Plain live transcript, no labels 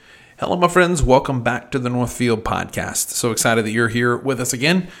Hello, my friends. Welcome back to the Northfield Podcast. So excited that you're here with us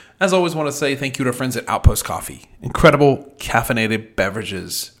again. As always, want to say thank you to our friends at Outpost Coffee. Incredible caffeinated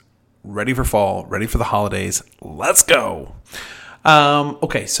beverages. Ready for fall, ready for the holidays. Let's go.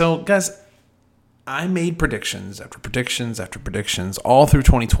 Okay, so guys, I made predictions after predictions after predictions all through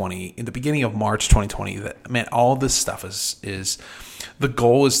 2020. In the beginning of March 2020, that man, all this stuff is the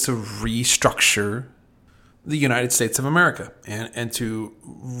goal is to restructure the United States of America and to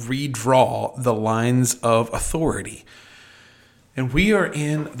redraw the lines of authority. And we are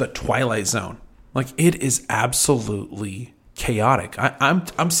in the Twilight Zone. Like, it is absolutely chaotic.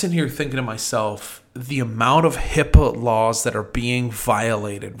 I'm sitting here thinking to myself, the amount of HIPAA laws that are being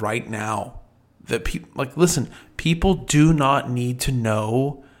violated right now, that people do not need to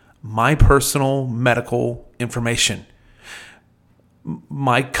know my personal medical information.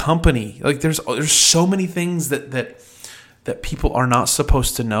 My company, there's so many things that people are not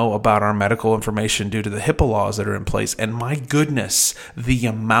supposed to know about our medical information due to the HIPAA laws that are in place. And my goodness, the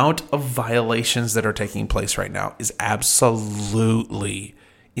amount of violations that are taking place right now is absolutely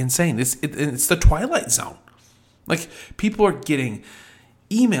insane. It's the Twilight Zone. Like, people are getting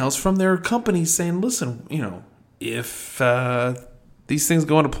emails from their companies saying, listen, if these things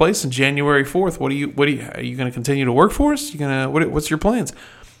go into place on January 4th, are you going to continue to work for us? What's your plans?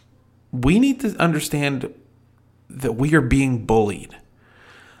 We need to understand that we are being bullied.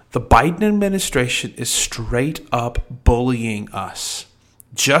 The Biden administration is straight up bullying us.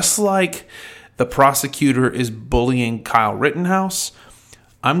 Just like the prosecutor is bullying Kyle Rittenhouse,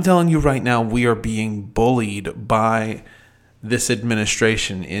 I'm telling you right now, we are being bullied by this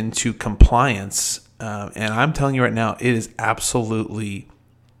administration into compliance. And I'm telling you right now, it is absolutely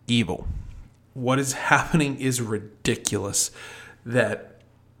evil. What is happening is ridiculous. That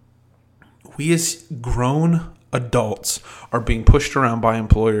we as grown adults are being pushed around by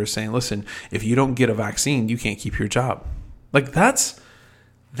employers saying, listen, if you don't get a vaccine, you can't keep your job. Like, that's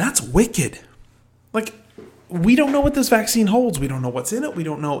wicked. Like, we don't know what this vaccine holds. We don't know what's in it. We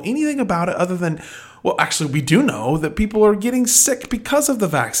don't know anything about it other than, well, actually, we do know that people are getting sick because of the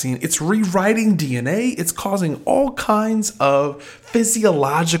vaccine. It's rewriting DNA. It's causing all kinds of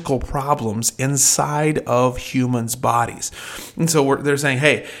physiological problems inside of humans' bodies. And so they're saying,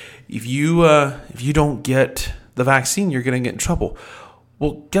 hey, if you don't get the vaccine, you're going to get in trouble.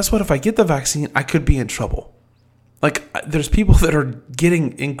 Well, guess what? If I get the vaccine, I could be in trouble. Like, there's people that are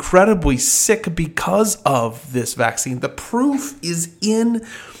getting incredibly sick because of this vaccine. The proof is in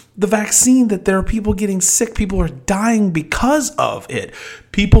the vaccine that there are people getting sick. People are dying because of it.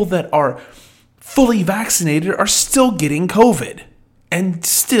 People that are fully vaccinated are still getting COVID and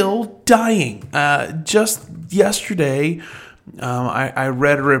still dying. Just yesterday, I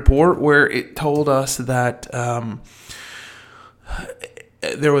read a report where it told us that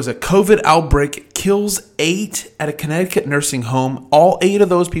there was a COVID outbreak, kills 8 at a Connecticut nursing home. All 8 of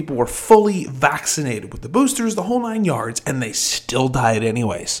those people were fully vaccinated with the boosters, the whole 9 yards, and they still died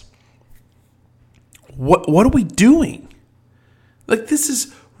anyways. What are we doing? Like, this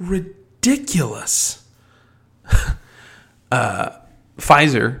is ridiculous.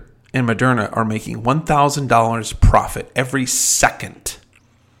 Pfizer and Moderna are making $1,000 profit every second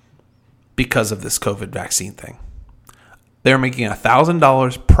because of this COVID vaccine thing. They're making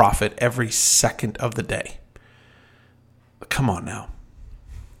 $1,000 profit every second of the day. Come on now.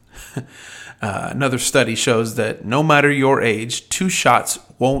 Another study shows that no matter your age, 2 shots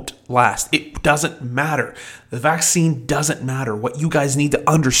won't last. It doesn't matter. The vaccine doesn't matter. What you guys need to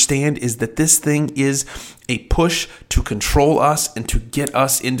understand is that this thing is a push to control us and to get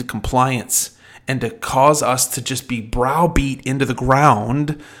us into compliance and to cause us to just be browbeat into the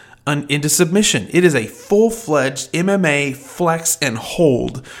ground into submission. It is a full-fledged MMA flex and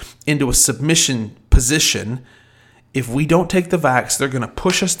hold into a submission position. If we don't take the vax, they're going to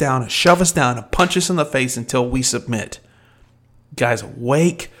push us down and shove us down and punch us in the face until we submit. Guys,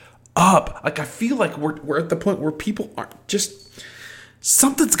 wake up. Like, I feel like we're at the point where people aren't just,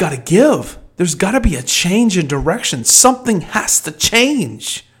 something's got to give. There's got to be a change in direction. Something has to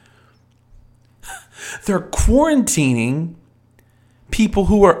change. They're quarantining people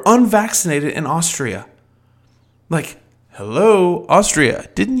who are unvaccinated in Austria. Like, hello, Austria.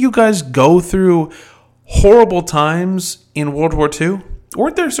 Didn't you guys go through horrible times in World War II?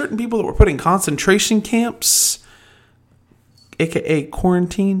 Weren't there certain people that were put in concentration camps, aka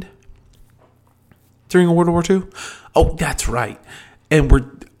quarantined, during World War II? Oh, that's right.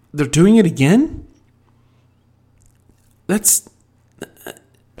 And they're doing it again? That's...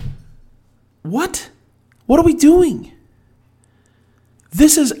 What? What are we doing?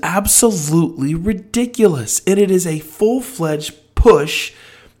 This is absolutely ridiculous. And it is a full-fledged push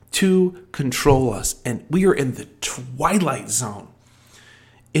to control us. And we are in the twilight zone.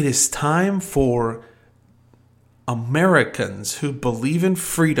 It is time for Americans who believe in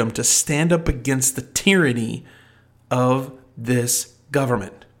freedom to stand up against the tyranny of this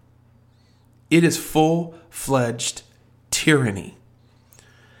government. It is full-fledged tyranny.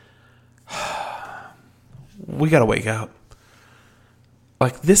 We got to wake up.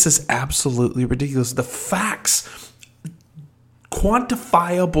 Like, this is absolutely ridiculous. The facts,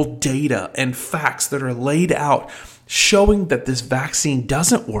 quantifiable data and facts that are laid out showing that this vaccine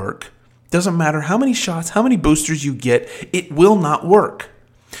doesn't work. Doesn't matter how many shots, how many boosters you get, it will not work.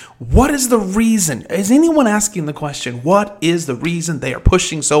 What is the reason? Is anyone asking the question, what is the reason they are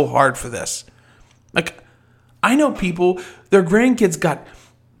pushing so hard for this? Like, I know people, their grandkids got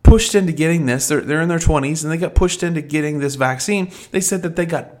pushed into getting this. They're in their 20s and they got pushed into getting this vaccine. They said that they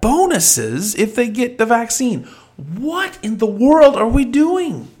got bonuses if they get the vaccine. What in the world are we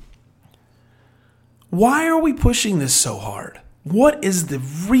doing? Why are we pushing this so hard? What is the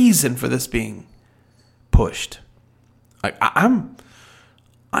reason for this being pushed? I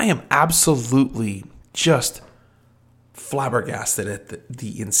am absolutely just flabbergasted at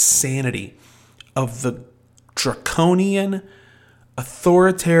the insanity of the draconian,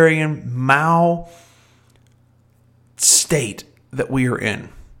 authoritarian Mao state that we are in.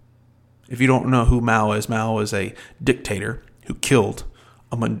 If you don't know who Mao is a dictator who killed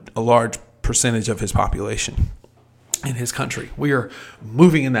a large percentage of his population in his country. We are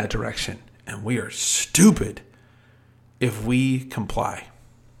moving in that direction, and we are stupid if we comply.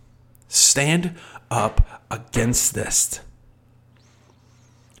 Stand up against this.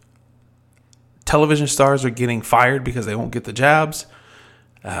 Television stars are getting fired because they won't get the jabs.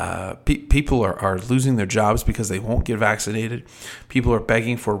 People are losing their jobs because they won't get vaccinated. People are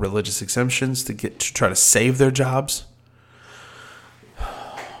begging for religious exemptions to try to save their jobs.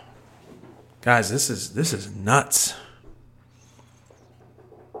 Guys, this is nuts.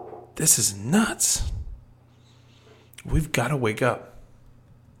 This is nuts. We've got to wake up.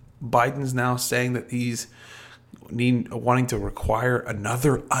 Biden's now saying that he's wanting to require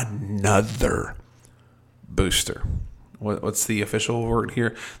another booster. What's the official word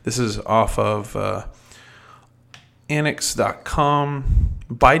here? This is off of annex.com.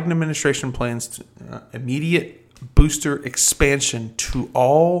 Biden administration plans immediate booster expansion to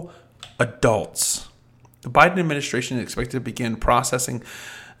all adults. The Biden administration is expected to begin the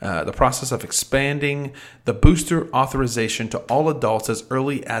process of expanding the booster authorization to all adults as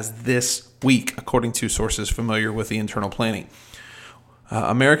early as this week, according to sources familiar with the internal planning.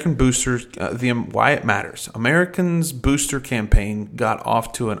 American boosters, why it matters. Americans' booster campaign got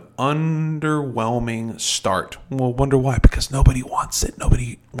off to an underwhelming start. We'll wonder why, because nobody wants it.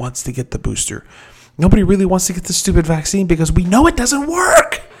 Nobody wants to get the booster. Nobody really wants to get the stupid vaccine because we know it doesn't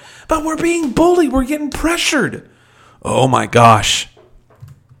work. But we're being bullied. We're getting pressured. Oh my gosh.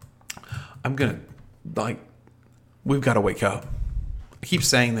 We've got to wake up. I keep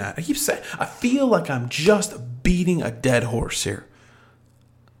saying that. I feel like I'm just beating a dead horse here.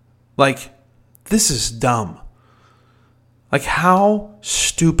 Like, this is dumb. Like, how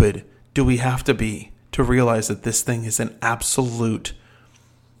stupid do we have to be to realize that this thing is an absolute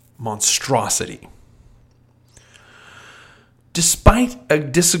monstrosity?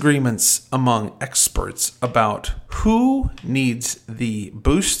 Despite disagreements among experts about who needs the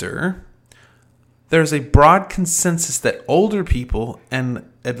booster, there's a broad consensus that older people and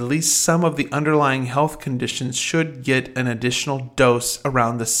at least some of the underlying health conditions should get an additional dose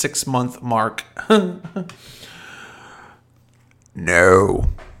around the 6-month mark. No.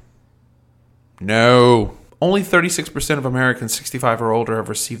 Only 36% of Americans 65 or older have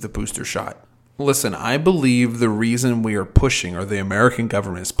received the booster shot. Listen, I believe the reason we are pushing, or the American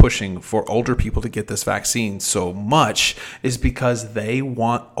government is pushing for older people to get this vaccine so much, is because they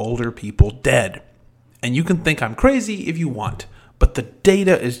want older people dead. And you can think I'm crazy if you want, but the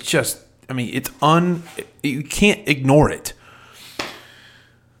data is just, you can't ignore it.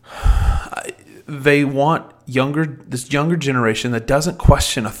 They want this younger generation that doesn't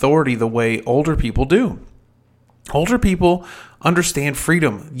question authority the way older people do. Older people understand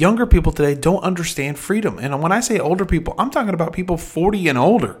freedom. Younger people today don't understand freedom. And when I say older people, I'm talking about people 40 and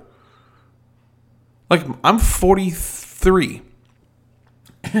older. Like, I'm 43.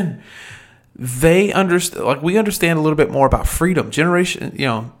 And they understand, like, we understand a little bit more about freedom.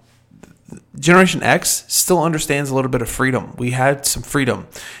 Generation X still understands a little bit of freedom. We had some freedom,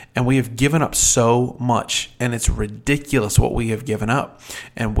 and we have given up so much, and it's ridiculous what we have given up.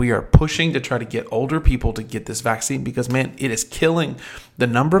 And we are pushing to try to get older people to get this vaccine because, man, it is killing. The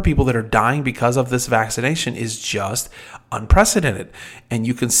number of people that are dying because of this vaccination is just unprecedented. And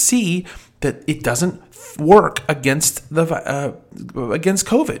you can see that it doesn't work against against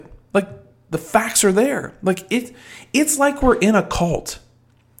COVID. Like, the facts are there. Like, it's like we're in a cult.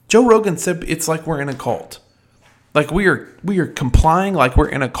 Joe Rogan said it's like we're in a cult. Like we are complying like we're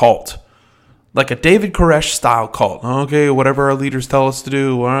in a cult. Like a David Koresh style cult. Okay, whatever our leaders tell us to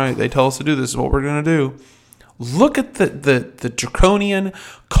do. All right, they tell us to do this is what we're going to do. Look at the draconian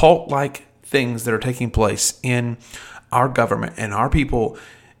cult-like things that are taking place in our government and our people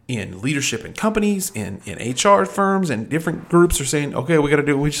in leadership in companies, in HR firms, and different groups are saying, okay, we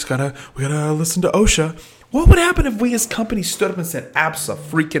gotta listen to OSHA. What would happen if we as companies stood up and said,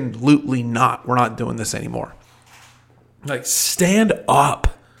 abso-freaking-lutely not, we're not doing this anymore? Like, stand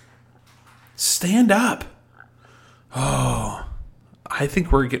up. Stand up. Oh, I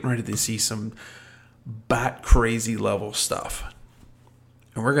think we're getting ready to see some bat crazy level stuff.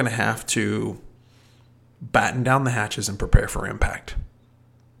 And we're going to have to batten down the hatches and prepare for impact.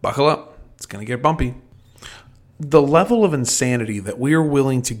 Buckle up. It's going to get bumpy. The level of insanity that we are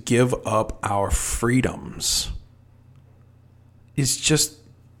willing to give up our freedoms is just,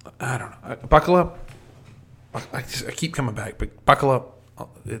 I don't know. Buckle up. I keep coming back, but buckle up.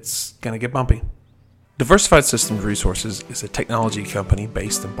 It's going to get bumpy. Diversified Systems Resources is a technology company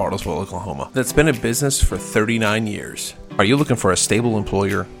based in Bartlesville, Oklahoma, that's been in business for 39 years. Are you looking for a stable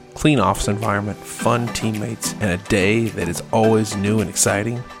employer, clean office environment, fun teammates, and a day that is always new and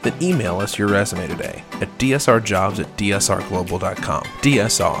exciting? Then email us your resume today at dsrjobs@dsrglobal.com.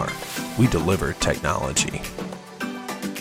 DSR, we deliver technology.